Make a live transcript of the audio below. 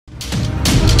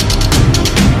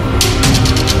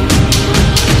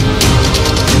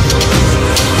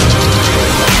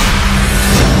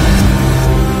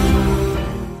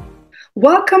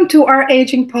Welcome to our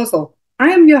aging puzzle. I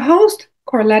am your host,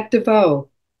 Corlette Deveaux.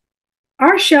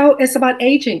 Our show is about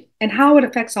aging and how it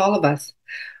affects all of us.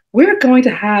 We're going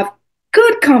to have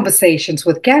good conversations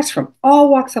with guests from all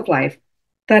walks of life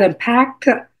that impact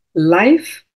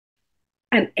life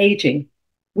and aging.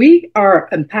 We are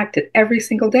impacted every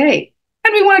single day,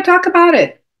 and we want to talk about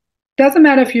it. Doesn't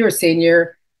matter if you're a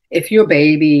senior, if you're a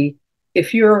baby,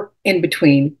 if you're in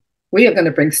between, we are going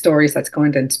to bring stories that's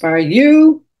going to inspire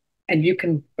you and you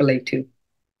can relate to.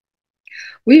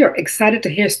 We are excited to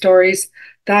hear stories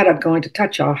that are going to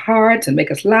touch our hearts and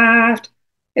make us laugh,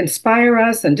 inspire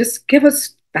us, and just give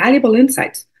us valuable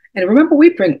insights. And remember,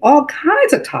 we bring all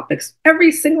kinds of topics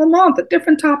every single month, a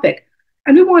different topic.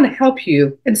 And we want to help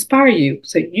you, inspire you,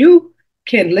 so you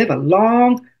can live a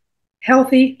long,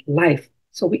 healthy life.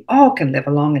 So we all can live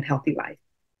a long and healthy life.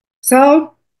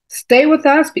 So stay with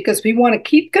us because we want to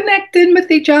keep connecting with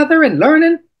each other and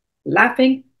learning,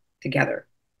 laughing together.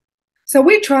 So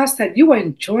we trust that you are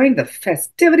enjoying the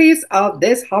festivities of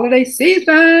this holiday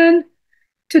season.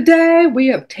 Today, we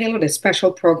have tailored a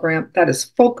special program that is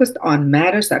focused on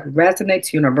matters that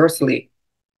resonates universally.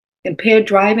 Impaired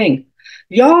driving.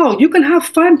 Y'all, you can have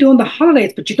fun during the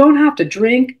holidays, but you don't have to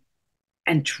drink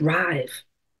and drive.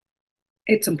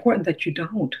 It's important that you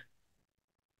don't.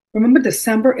 Remember,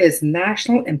 December is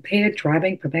National Impaired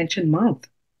Driving Prevention Month.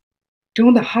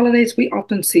 During the holidays, we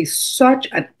often see such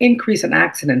an increase in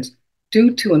accidents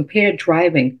due to impaired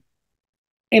driving.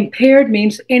 Impaired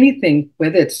means anything,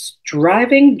 whether it's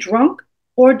driving drunk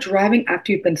or driving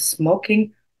after you've been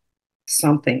smoking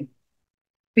something.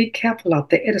 Be careful out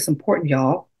there. It is important,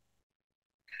 y'all.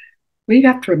 We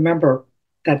have to remember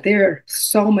that there are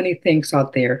so many things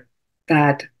out there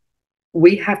that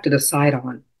we have to decide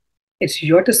on. It's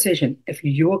your decision if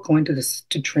you are going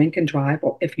to drink and drive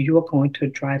or if you are going to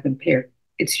drive impaired.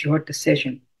 It's your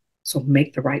decision. So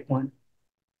make the right one.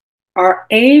 Our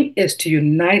aim is to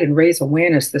unite and raise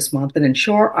awareness this month and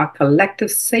ensure our collective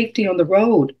safety on the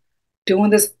road during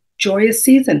this joyous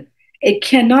season. It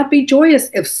cannot be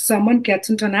joyous if someone gets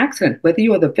into an accident, whether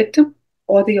you are the victim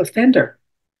or the offender.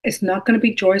 It's not going to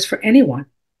be joyous for anyone.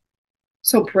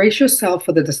 So brace yourself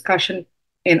for the discussion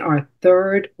in our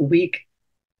third week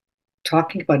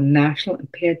talking about National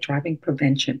Impaired Driving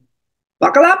Prevention.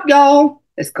 Buckle up, y'all.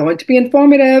 It's going to be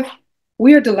informative.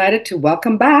 We are delighted to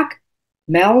welcome back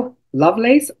Mel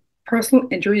Lovelace, personal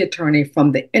injury attorney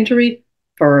from the injury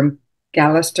firm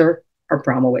Galsterer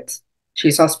Abramowitz.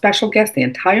 She's our special guest the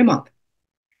entire month.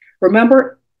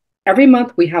 Remember, every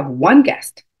month we have one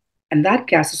guest, and that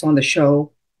guest is on the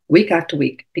show week after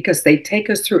week because they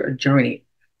take us through a journey.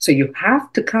 So you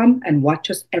have to come and watch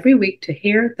us every week to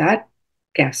hear that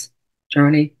guest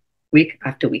journey week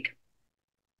after week.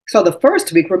 So the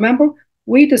first week, remember,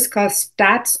 we discussed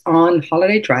stats on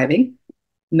holiday driving.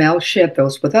 Mel shared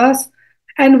those with us.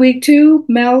 And week two,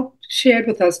 Mel shared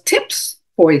with us tips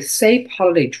for a safe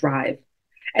holiday drive.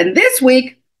 And this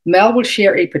week, Mel will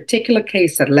share a particular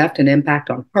case that left an impact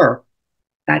on her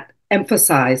that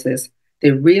emphasizes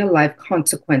the real life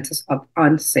consequences of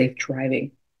unsafe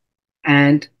driving.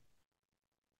 And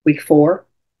week four,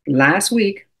 last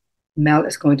week, Mel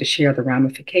is going to share the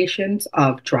ramifications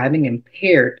of driving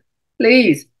impaired.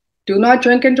 Please do not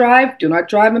drink and drive. Do not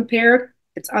drive impaired.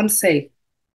 It's unsafe.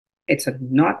 It's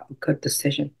not a good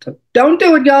decision. So don't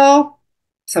do it, y'all.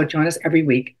 So join us every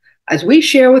week as we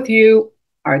share with you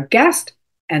our guest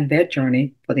and their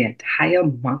journey for the entire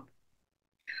month.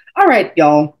 All right,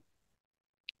 y'all.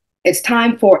 It's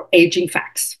time for aging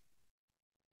facts.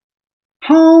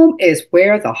 Home is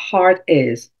where the heart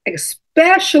is,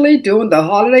 especially during the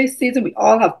holiday season. We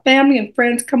all have family and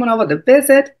friends coming over to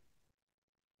visit.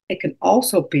 It can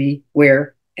also be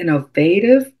where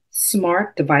innovative,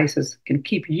 smart devices can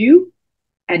keep you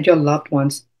and your loved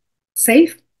ones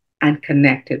safe and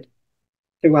connected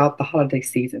throughout the holiday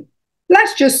season.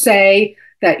 Let's just say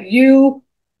that you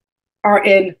are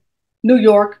in New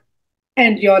York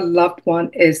and your loved one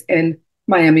is in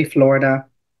Miami, Florida,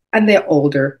 and they're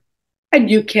older and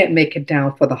you can't make it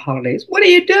down for the holidays. What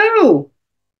do?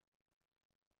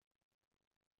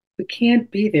 We can't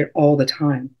be there all the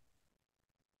time.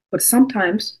 But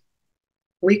sometimes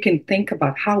we can think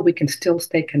about how we can still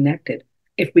stay connected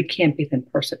if we can't be in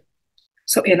person.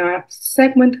 So in our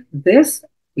segment this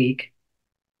week,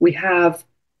 we are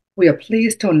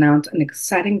pleased to announce an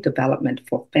exciting development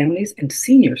for families and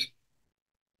seniors.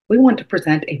 We want to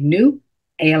present a new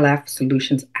ALF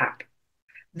Solutions app.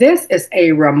 This is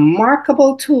a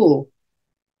remarkable tool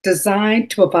designed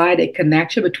to provide a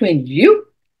connection between you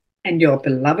and your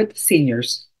beloved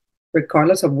seniors,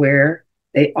 regardless of where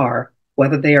they are,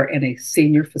 whether they are in a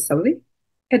senior facility.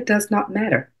 It does not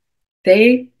matter.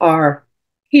 They are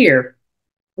Here,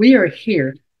 we are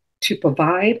here to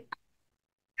provide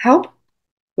help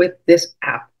with this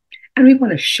app. And we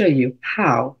want to show you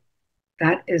how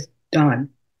that is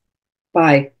done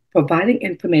by providing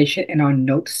information in our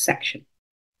notes section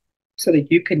so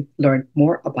that you can learn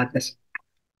more about this.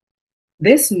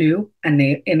 This new and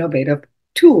innovative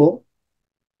tool,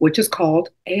 which is called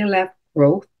ALF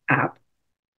Growth App,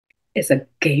 is a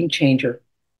game changer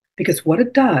because what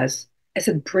it does is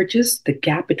it bridges the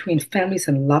gap between families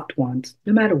and loved ones,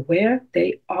 no matter where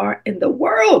they are in the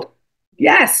world.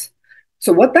 Yes.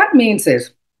 So, what that means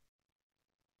is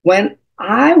when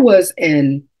I was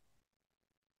in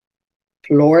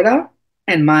Florida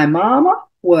and my mama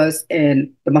was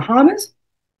in the Bahamas,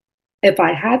 if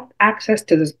I had access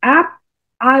to this app,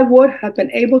 I would have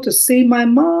been able to see my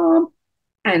mom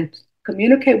and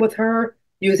communicate with her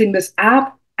using this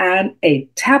app and a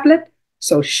tablet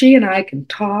so she and I can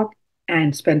talk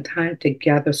and spend time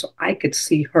together so I could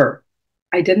see her.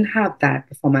 I didn't have that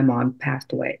before my mom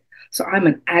passed away. So I'm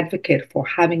an advocate for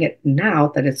having it now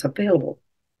that it's available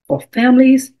for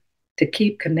families to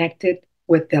keep connected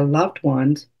with their loved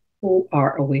ones who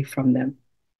are away from them.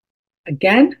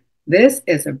 Again, this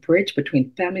is a bridge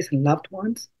between families and loved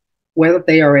ones, whether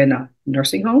they are in a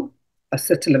nursing home,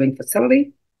 assisted living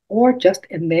facility, or just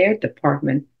in their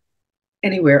department,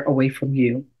 anywhere away from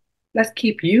you. Let's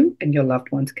keep you and your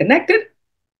loved ones connected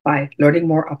by learning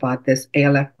more about this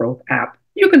ALF Growth app.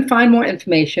 You can find more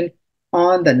information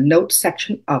on the notes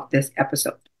section of this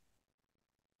episode.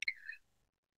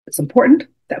 It's important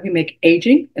that we make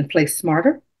aging in place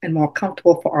smarter and more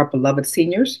comfortable for our beloved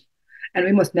seniors. And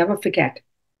we must never forget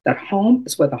that home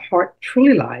is where the heart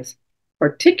truly lies,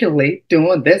 particularly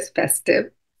during this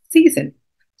festive season.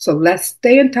 So let's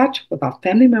stay in touch with our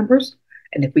family members.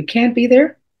 And if we can't be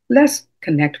there, let's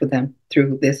connect with them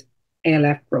through this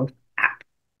ALF Growth app.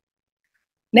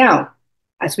 Now,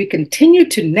 as we continue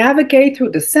to navigate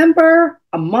through December,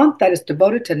 a month that is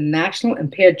devoted to National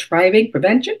Impaired Driving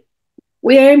Prevention,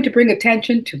 we aim to bring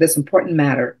attention to this important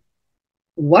matter.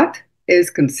 What is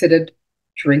considered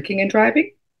drinking and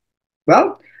driving?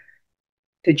 Well,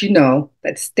 did you know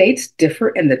that states differ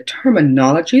in the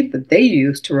terminology that they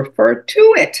use to refer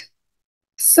to it?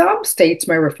 Some states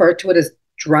may refer to it as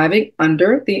driving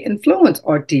under the influence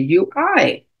or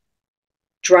DUI,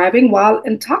 driving while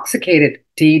intoxicated,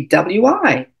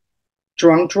 DWI,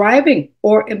 drunk driving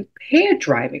or impaired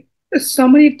driving. There's so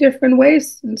many different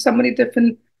ways and so many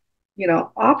different,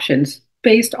 options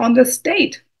based on the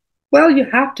state. Well, you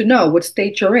have to know what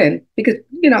state you're in because,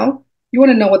 you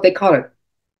want to know what they call it.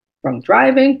 Drunk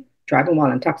driving, driving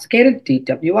while intoxicated,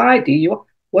 DWI, DUI.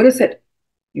 What is it?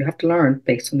 You have to learn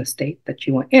based on the state that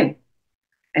you are in.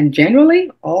 And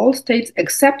generally, all states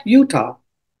except Utah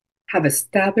have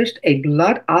established a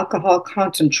blood alcohol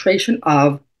concentration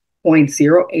of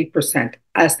 0.08%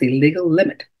 as the legal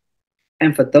limit.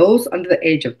 And for those under the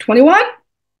age of 21,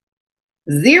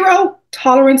 zero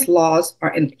tolerance laws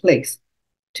are in place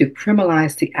to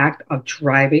criminalize the act of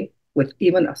driving with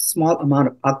even a small amount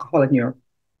of alcohol in your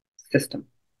system.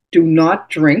 Do not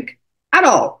drink at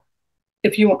all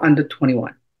if you are under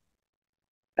 21.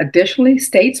 Additionally,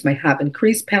 states may have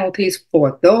increased penalties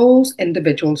for those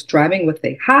individuals driving with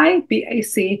a high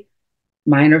BAC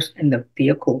minors in the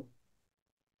vehicle.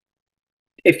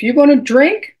 If you're going to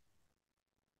drink,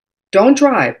 don't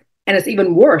drive. And it's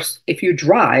even worse if you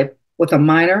drive with a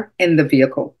minor in the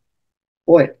vehicle.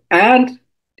 Boy, and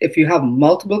if you have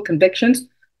multiple convictions,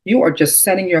 you are just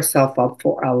setting yourself up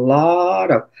for a lot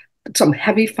of some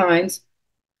heavy fines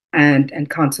and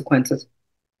consequences.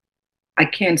 I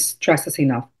can't stress this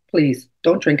enough. Please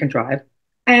don't drink and drive.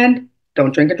 And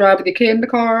don't drink and drive with your kid in the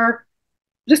car.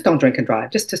 Just don't drink and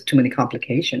drive. Just too many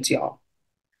complications, y'all.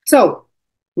 So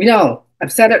we know,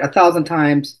 I've said it 1,000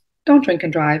 times. Don't drink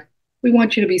and drive. We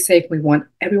want you to be safe. We want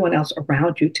everyone else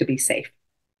around you to be safe.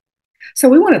 So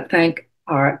we want to thank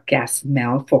our guest,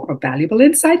 Mel, for her valuable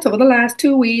insights over the last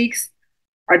 2 weeks.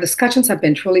 Our discussions have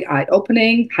been truly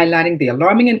eye-opening, highlighting the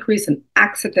alarming increase in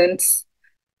accidents,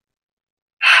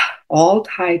 all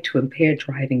tied to impaired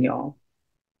driving, y'all.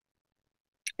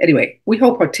 Anyway, we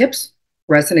hope our tips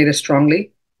resonated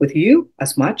strongly with you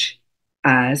as much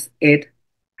as it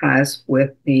has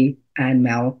with me and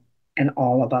Mel and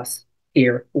all of us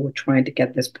here who are trying to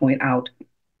get this point out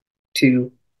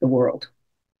to the world.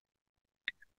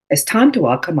 It's time to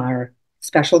welcome our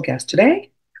special guest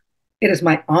today. It is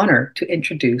my honor to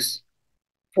introduce,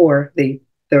 for the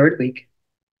third week,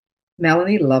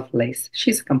 Melanie Lovelace.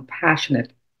 She's a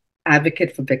compassionate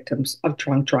advocate for victims of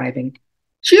drunk driving.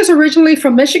 She is originally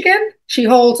from Michigan. She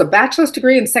holds a bachelor's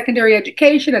degree in secondary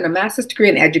education and a master's degree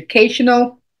in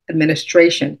educational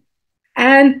administration.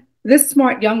 And This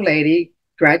smart young lady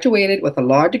graduated with a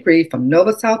law degree from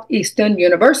Nova Southeastern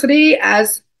University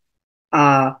as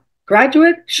a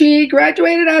graduate. She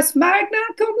graduated as magna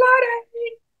cum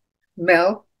laude.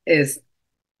 Mel is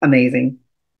amazing.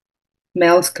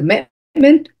 Mel's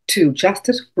commitment to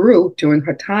justice grew during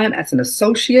her time as an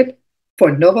associate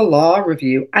for Nova Law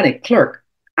Review and a clerk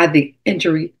at the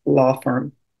injury law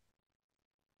firm.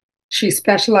 She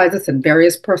specializes in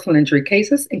various personal injury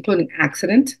cases, including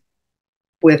accident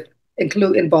with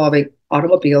include involving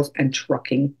automobiles and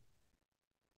trucking.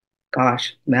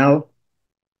 Gosh, Mel,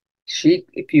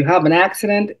 if you have an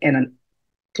accident and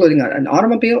including an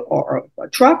automobile or a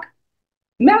truck,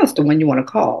 Mel is the one you want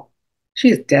to call. She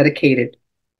is dedicated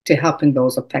to helping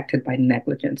those affected by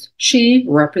negligence. She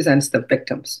represents the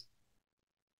victims.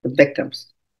 The victims.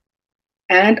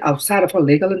 And outside of her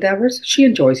legal endeavors, she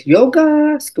enjoys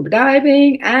yoga, scuba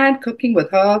diving, and cooking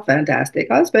with her fantastic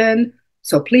husband.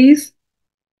 So please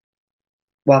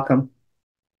welcome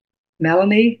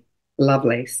Melanie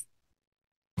Lovelace.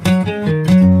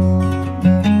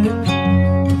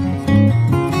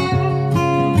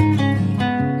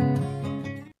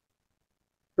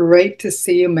 Great to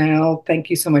see you, Mel.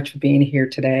 Thank you so much for being here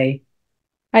today.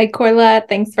 Hi, Corlette.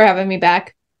 Thanks for having me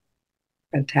back.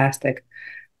 Fantastic.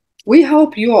 We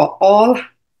hope you are all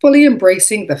fully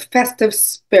embracing the festive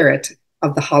spirit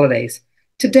of the holidays.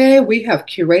 Today, we have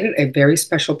curated a very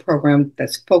special program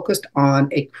that's focused on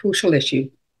a crucial issue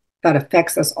that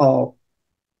affects us all,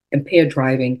 impaired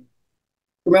driving.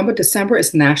 Remember, December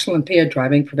is National Impaired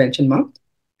Driving Prevention Month,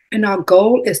 and our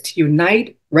goal is to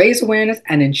unite, raise awareness,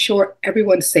 and ensure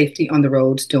everyone's safety on the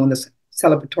roads during this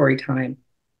celebratory time.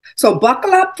 So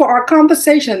buckle up for our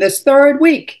conversation this third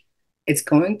week. It's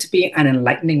going to be an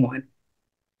enlightening one.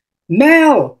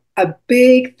 Mel, a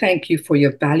big thank you for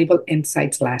your valuable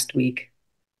insights last week.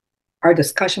 Our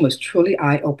discussion was truly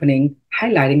eye-opening,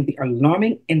 highlighting the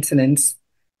alarming incidents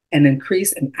and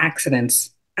increase in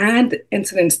accidents and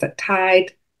incidents that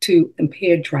tied to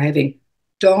impaired driving.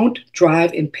 Don't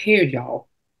drive impaired, y'all.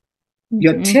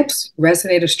 Your tips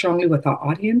resonated strongly with our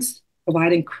audience,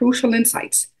 providing crucial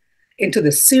insights into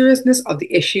the seriousness of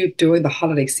the issue during the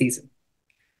holiday season.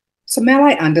 So, Mel,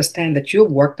 I understand that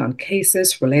you've worked on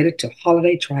cases related to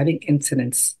holiday driving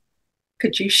incidents.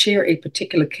 Could you share a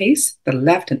particular case that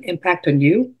left an impact on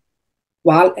you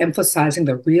while emphasizing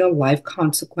the real life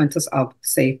consequences of,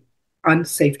 say,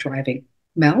 unsafe driving?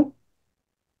 Mel?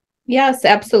 Yes,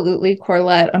 absolutely,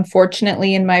 Corlette.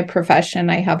 Unfortunately, in my profession,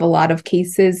 I have a lot of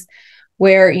cases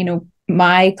where,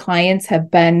 my clients have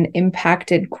been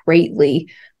impacted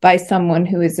greatly by someone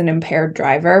who is an impaired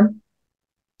driver.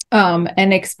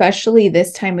 And especially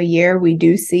this time of year, we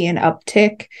do see an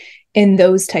uptick in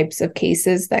those types of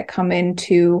cases that come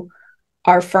into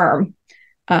our firm.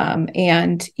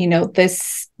 And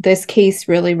this case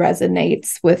really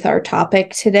resonates with our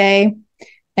topic today.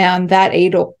 And that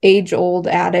age-old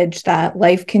adage that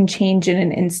life can change in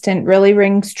an instant really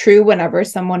rings true whenever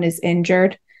someone is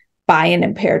injured by an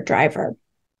impaired driver.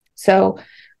 So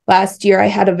last year, I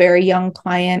had a very young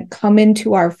client come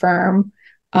into our firm,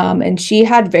 and she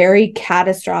had very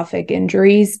catastrophic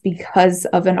injuries because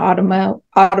of an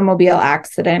automobile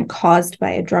accident caused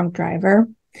by a drunk driver.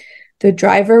 The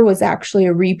driver was actually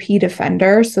a repeat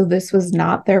offender, so this was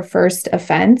not their first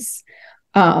offense.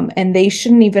 And they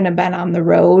shouldn't even have been on the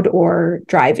road or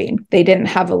driving. They didn't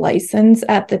have a license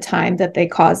at the time that they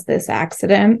caused this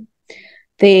accident.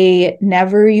 They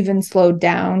never even slowed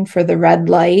down for the red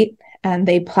light, and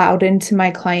they plowed into my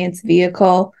client's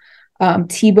vehicle,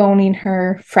 T-boning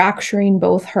her, fracturing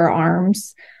both her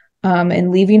arms, and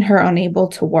leaving her unable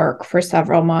to work for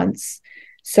several months.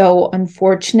 So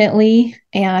unfortunately,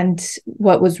 and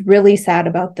what was really sad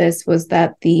about this was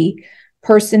that the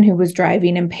person who was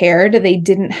driving impaired, they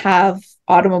didn't have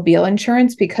automobile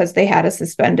insurance because they had a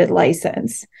suspended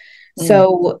license.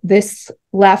 So this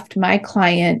left my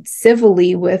client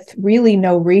civilly with really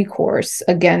no recourse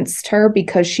against her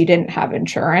because she didn't have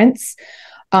insurance,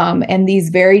 and these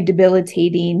very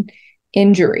debilitating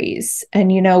injuries.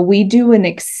 And, we do an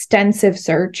extensive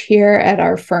search here at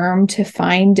our firm to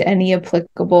find any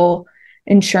applicable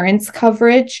insurance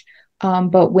coverage.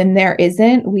 But when there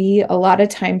isn't, we a lot of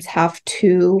times have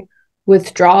to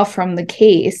withdraw from the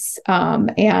case.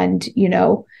 And,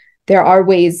 there are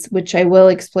ways, which I will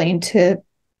explain, to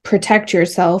protect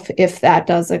yourself if that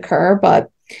does occur.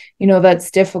 But,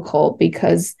 that's difficult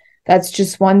because that's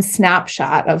just one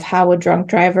snapshot of how a drunk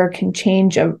driver can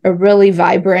change a really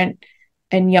vibrant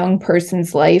and young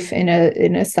person's life in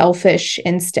a selfish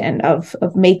instant of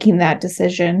making that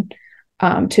decision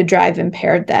to drive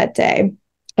impaired that day.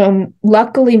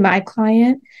 Luckily, my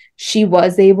client, she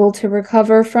was able to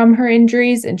recover from her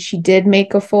injuries and she did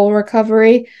make a full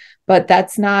recovery, but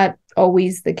that's not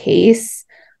always the case.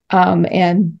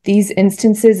 And these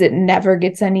instances, it never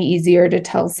gets any easier to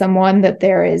tell someone that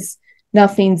there is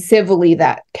nothing civilly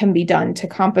that can be done to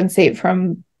compensate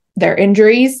from their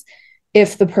injuries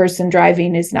if the person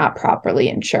driving is not properly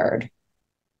insured.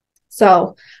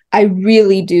 So I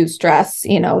really do stress,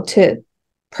 to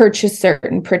purchase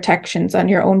certain protections on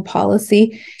your own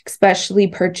policy, especially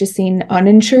purchasing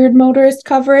uninsured motorist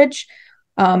coverage.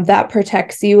 That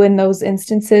protects you in those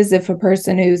instances if a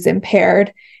person who's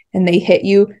impaired and they hit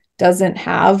you doesn't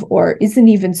have or isn't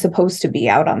even supposed to be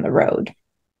out on the road.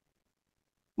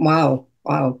 Wow.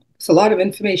 Wow. It's a lot of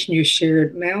information you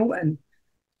shared, Mel, and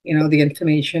the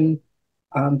information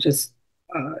just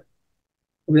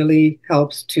really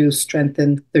helps to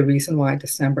strengthen the reason why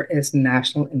December is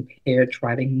National Impaired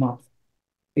Driving Month,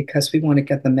 because we want to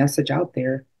get the message out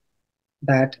there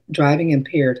that driving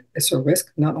impaired is a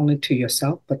risk not only to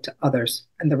yourself, but to others.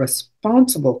 And the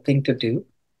responsible thing to do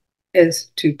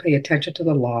is to pay attention to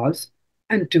the laws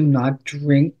and do not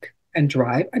drink and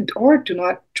drive, or do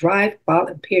not drive while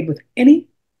impaired with any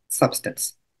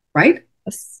substance, right?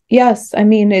 Yes. I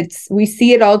mean, we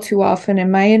see it all too often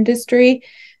in my industry.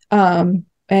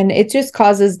 And it just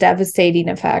causes devastating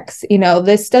effects.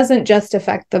 This doesn't just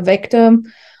affect the victim,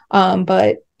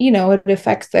 but, it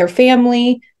affects their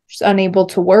family. Just unable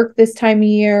to work this time of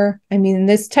year. I mean,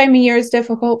 this time of year is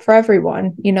difficult for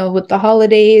everyone, with the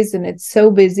holidays and it's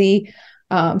so busy.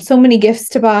 So many gifts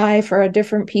to buy for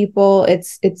different people.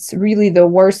 It's really the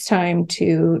worst time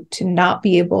to not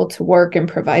be able to work and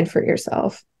provide for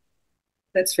yourself.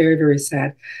 That's very, very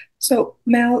sad. So,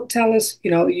 Mel, tell us,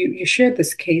 you shared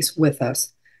this case with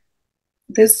us.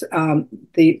 This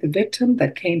the victim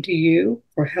that came to you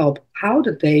for help, how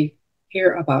did they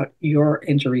hear about your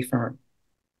injury firm?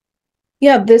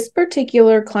 Yeah, this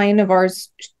particular client of ours,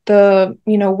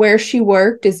 where she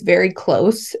worked is very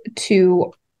close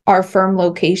to our firm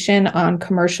location on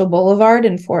Commercial Boulevard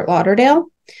in Fort Lauderdale.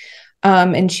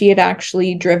 And she had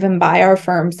actually driven by our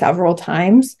firm several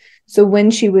times. So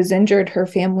when she was injured, her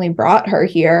family brought her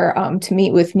here to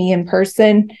meet with me in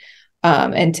person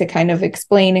and to kind of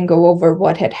explain and go over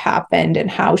what had happened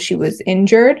and how she was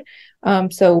injured.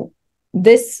 So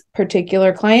this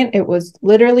particular client, it was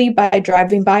literally by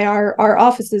driving by our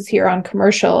offices here on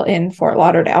Commercial in Fort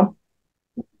Lauderdale.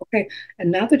 Okay. And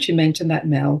now that you mentioned that,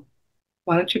 Mel,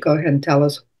 why don't you go ahead and tell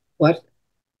us what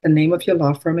the name of your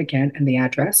law firm again and the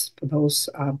address for those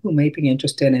who may be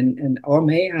interested in or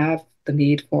may have the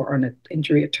need for an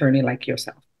injury attorney like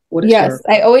yourself. What is Yes,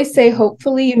 I always say,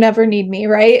 hopefully you never need me,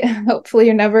 right? Hopefully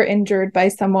you're never injured by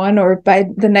someone or by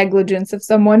the negligence of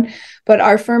someone. But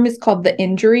our firm is called the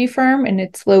Injury Firm, and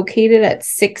it's located at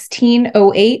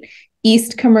 1608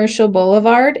 East Commercial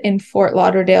Boulevard in Fort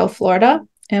Lauderdale, Florida.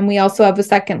 And we also have a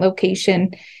second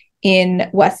location in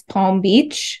West Palm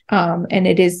Beach. And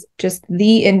it is just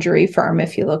the Injury Firm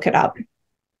if you look it up.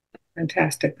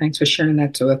 Fantastic. Thanks for sharing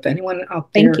that. So if anyone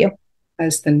out Thank there you.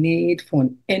 has the need for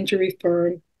an injury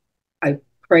firm, I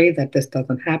pray that this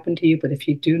doesn't happen to you, but if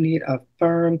you do need a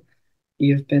firm,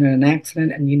 you've been in an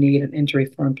accident and you need an injury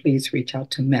firm, please reach out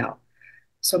to Mel.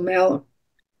 So Mel,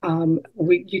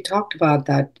 you talked about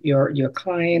that your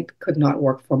client could not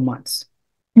work for months.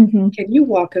 Mm-hmm. Can you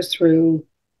walk us through,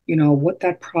 what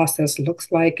that process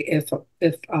looks like if a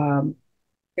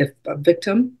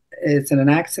victim is in an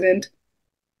accident?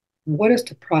 What is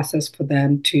the process for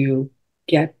them to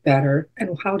get better,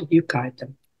 and how do you guide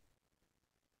them?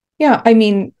 Yeah, I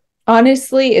mean,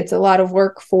 honestly, it's a lot of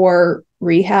work for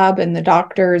rehab and the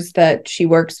doctors that she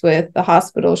works with, the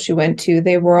hospital she went to,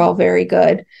 they were all very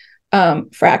good.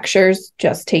 Fractures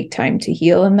just take time to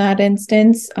heal in that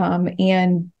instance.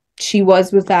 And she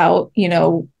was without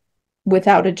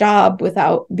a job,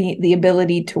 without the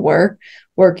ability to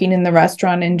working in the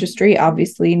restaurant industry.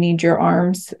 Obviously, you need your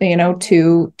arms,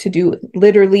 to do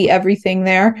literally everything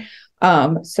there.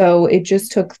 So it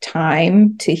just took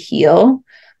time to heal.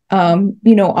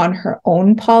 On her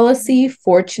own policy,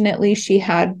 fortunately, she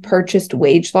had purchased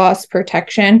wage loss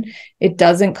protection. It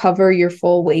doesn't cover your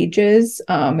full wages.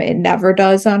 It never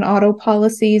does on auto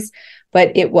policies,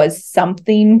 but it was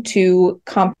something to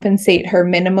compensate her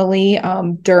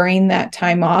minimally during that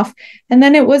time off. And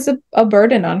then it was a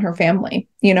burden on her family.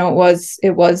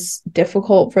 It was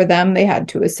difficult for them. They had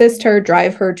to assist her,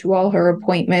 drive her to all her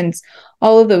appointments,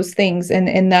 all of those things.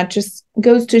 And that just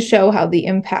goes to show how the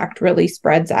impact really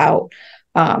spreads out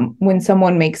when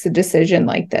someone makes a decision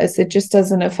like this. It just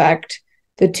doesn't affect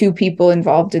the two people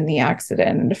involved in the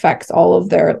accident. It affects all of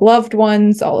their loved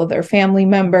ones, all of their family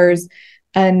members.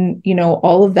 And,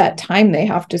 all of that time they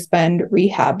have to spend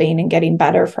rehabbing and getting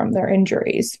better from their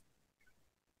injuries.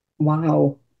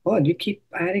 Wow. Well, you keep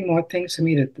adding more things for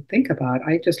me to think about.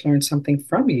 I just learned something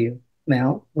from you,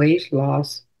 Mel. Wage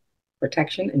loss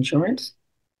protection insurance.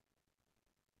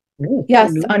 Ooh, who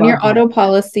Yes, knew on your about that? auto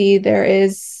policy, there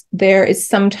is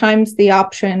sometimes the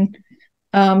option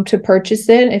to purchase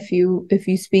it if you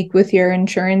speak with your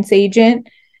insurance agent.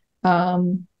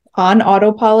 On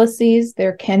auto policies,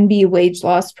 there can be wage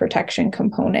loss protection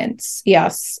components.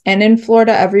 Yes. And in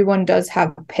Florida, everyone does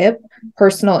have PIP,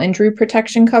 personal injury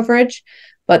protection coverage,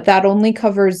 but that only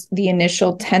covers the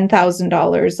initial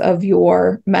 $10,000 of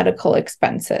your medical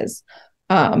expenses.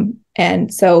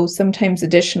 And so sometimes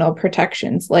additional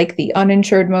protections like the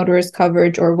uninsured motorist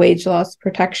coverage or wage loss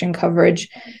protection coverage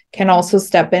can also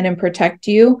step in and protect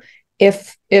you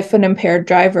if an impaired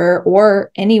driver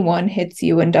or anyone hits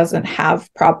you and doesn't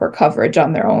have proper coverage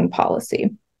on their own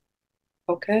policy.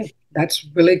 Okay, that's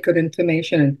really good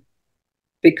information. And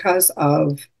because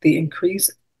of the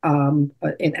increase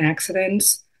in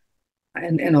accidents,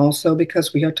 and also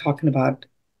because we are talking about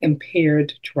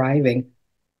impaired driving,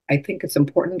 I think it's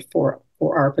important for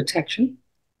our protection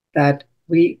that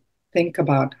we think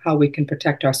about how we can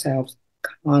protect ourselves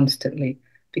constantly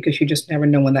because you just never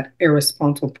know when that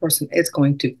irresponsible person is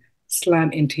going to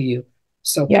slam into you.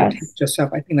 So Yes. protect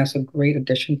yourself. I think that's a great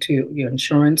addition to your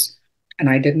insurance. And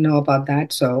I didn't know about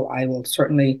that, so I will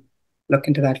certainly look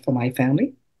into that for my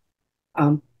family.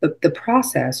 The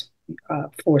process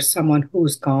for someone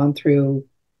who's gone through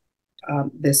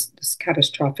this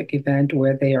catastrophic event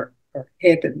where are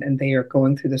hit and they are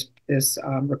going through this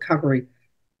recovery.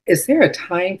 Is there a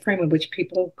time frame in which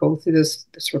people go through this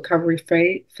recovery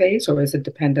phase, or is it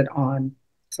dependent on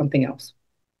something else?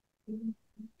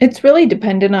 It's really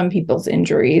dependent on people's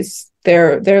injuries,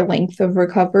 their length of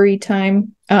recovery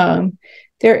time,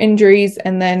 their injuries,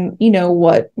 and then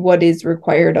what is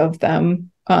required of them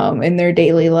in their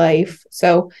daily life.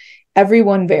 So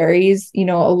everyone varies. A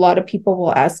lot of people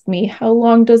will ask me, how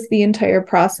long does the entire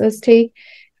process take?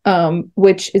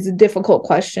 Which is a difficult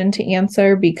question to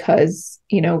answer because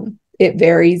it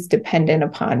varies dependent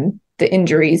upon the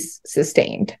injuries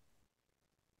sustained.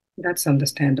 That's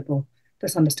understandable.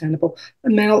 That's understandable.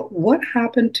 Mel, what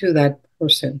happened to that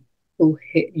person who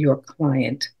hit your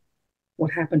client?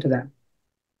 What happened to them?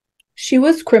 She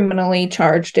was criminally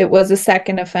charged. It was a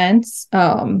second offense.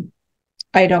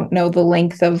 I don't know the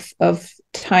length of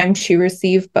time she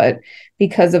received, but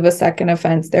because of a second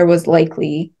offense, there was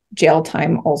likely jail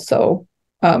time also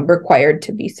required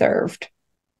to be served.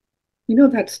 You know,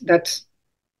 that's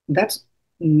that's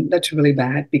really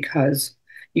bad because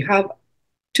you have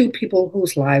two people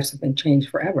whose lives have been changed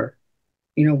forever.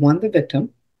 One, the victim,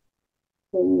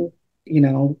 who,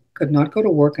 could not go to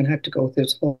work and had to go through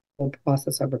this whole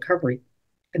process of recovery.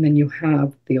 And then you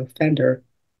have the offender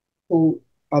who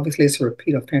obviously is a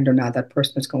repeat offender now. That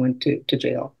person is going to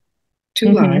jail. Two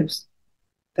Mm-hmm. lives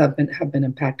that have been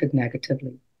impacted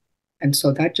negatively. And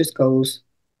so that just goes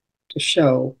to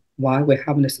show why we're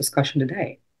having this discussion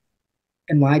today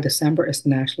and why December is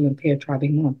National Impaired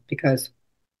Driving Month, because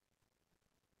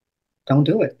don't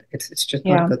do it. It's just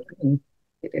not a Yeah. good thing.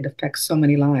 It affects so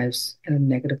many lives in a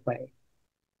negative way.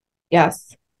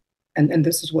 Yes. And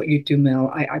this is what you do, Mel.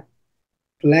 I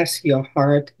bless your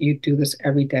heart. You do this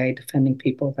every day, defending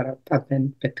people that have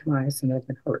been victimized and have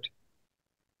been hurt.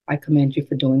 I commend you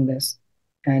for doing this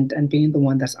and being the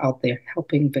one that's out there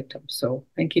helping victims. So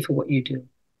thank you for what you do.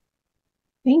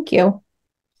 Thank you.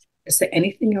 Is there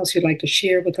anything else you'd like to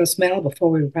share with us, Mel, before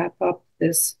we wrap up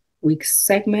this week's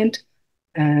segment?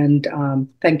 And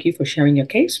thank you for sharing your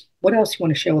case. What else you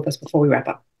want to share with us before we wrap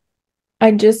up?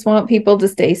 I just want people to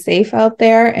stay safe out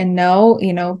there and know,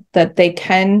 that they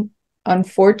can,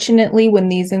 unfortunately, when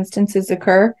these instances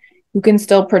occur, you can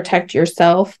still protect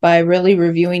yourself by really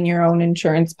reviewing your own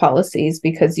insurance policies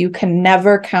because you can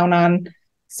never count on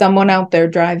someone out there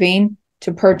driving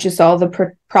to purchase all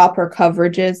the proper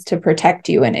coverages to protect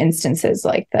you in instances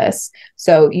like this.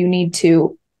 So you need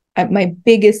to, my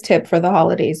biggest tip for the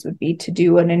holidays would be to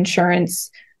do an insurance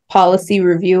policy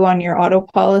review on your auto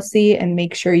policy and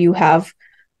make sure you have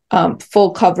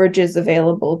full coverages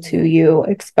available to you,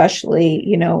 especially,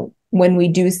 when we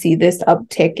do see this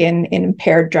uptick in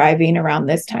impaired driving around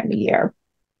this time of year.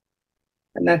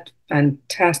 And that's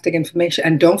fantastic information.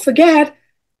 And don't forget,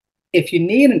 if you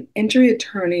need an injury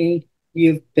attorney,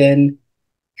 you've been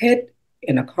hit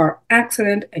in a car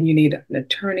accident and you need an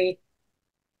attorney,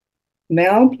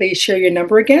 Mel, please share your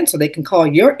number again so they can call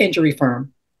your injury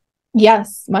firm.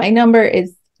 Yes, my number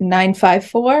is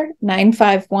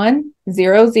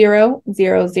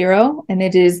 954-951-0000, and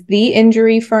it is the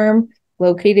injury firm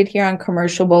located here on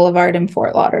Commercial Boulevard in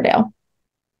Fort Lauderdale.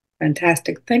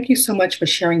 Fantastic. Thank you so much for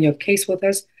sharing your case with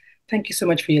us. Thank you so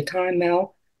much for your time,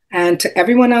 Mel. And to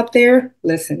everyone out there,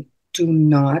 listen, do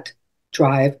not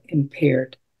drive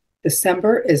impaired.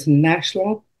 December is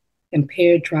National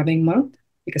Impaired Driving Month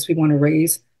because we want to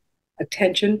raise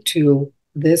attention to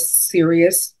this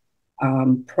serious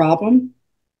problem.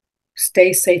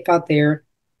 Stay safe out there.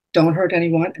 Don't hurt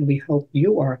anyone, and we hope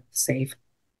you are safe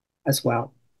as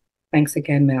well. Thanks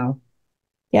again, Mel.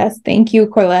 Yes, thank you,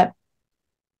 Corlette.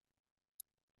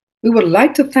 We would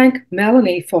like to thank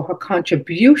Melanie for her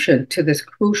contribution to this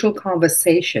crucial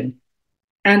conversation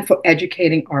and for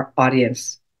educating our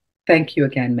audience. Thank you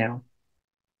again, Mel.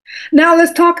 Now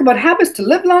let's talk about habits to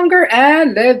live longer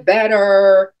and live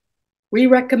better. We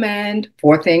recommend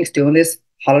 4 things during this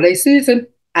holiday season,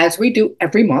 as we do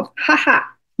every month. Haha.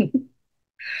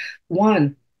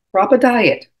 1, proper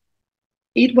diet.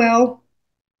 Eat well.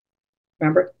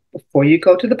 Remember, before you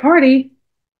go to the party,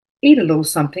 eat a little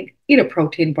something. Eat a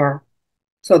protein bar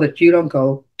so that you don't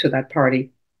go to that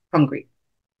party hungry.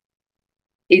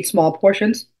 Eat small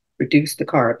portions. Reduce the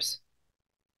carbs.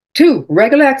 2,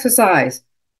 regular exercise.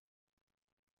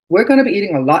 We're going to be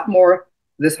eating a lot more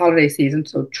this holiday season,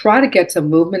 so try to get some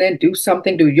movement in. Do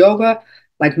something. Do yoga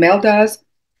like Mel does.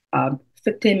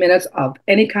 15 minutes of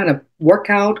any kind of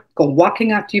workout. Go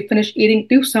walking after you finish eating.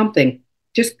 Do something.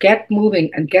 Just get moving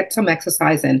and get some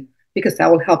exercise in because that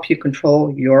will help you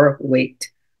control your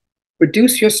weight.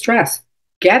 Reduce your stress.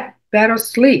 Get better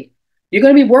sleep. You're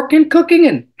going to be working, cooking,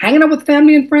 and hanging out with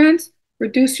family and friends.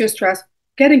 Reduce your stress.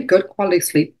 Getting good quality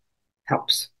sleep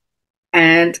helps.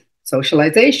 And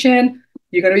socialization.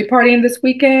 You're going to be partying this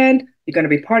weekend. You're going to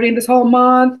be partying this whole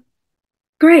month.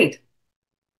 Great.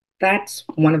 That's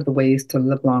one of the ways to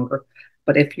live longer.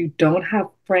 But if you don't have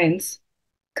friends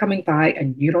coming by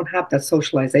and you don't have that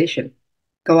socialization,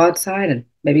 go outside and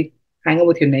maybe hang out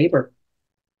with your neighbor.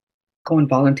 Go and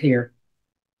volunteer.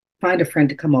 Find a friend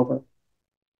to come over.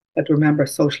 But remember,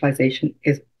 socialization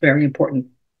is very important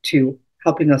to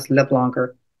helping us live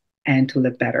longer and to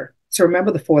live better. So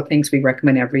remember the 4 things we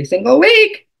recommend every single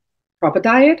week. Proper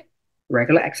diet,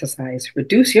 regular exercise,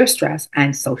 reduce your stress,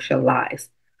 and socialize.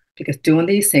 Because doing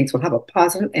these things will have a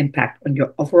positive impact on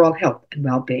your overall health and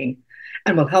well-being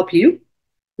and will help you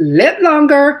live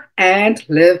longer and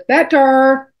live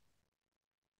better.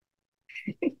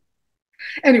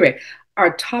 Anyway,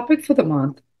 our topic for the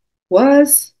month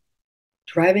was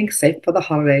driving safe for the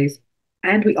holidays,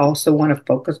 and we also want to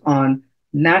focus on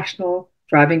National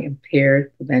Driving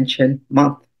Impaired Prevention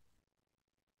Month.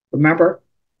 Remember,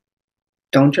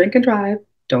 don't drink and drive,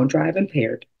 don't drive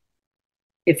impaired.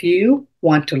 If you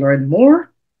want to learn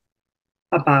more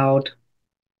about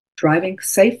driving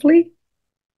safely,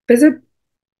 visit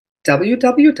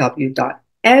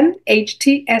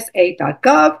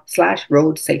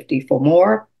www.nhtsa.gov/road safety for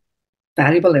more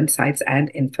valuable insights and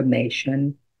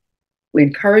information. We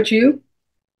encourage you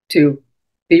to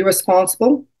be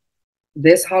responsible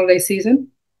this holiday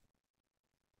season.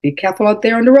 Be careful out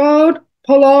there on the road,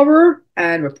 pull over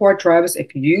and report drivers.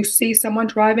 If you see someone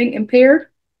driving impaired,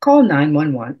 call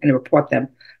 911 and report them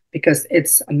because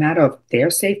it's a matter of their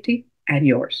safety and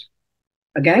yours.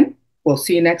 Again, we'll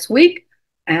see you next week,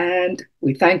 and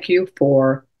we thank you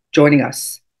for joining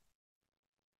us.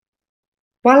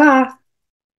 Voila!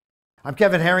 I'm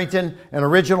Kevin Harrington, an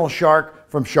original shark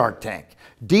from Shark Tank.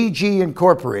 DG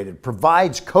Incorporated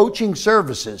provides coaching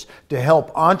services to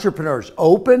help entrepreneurs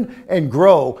open and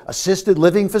grow assisted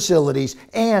living facilities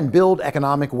and build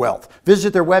economic wealth.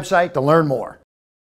 Visit their website to learn more.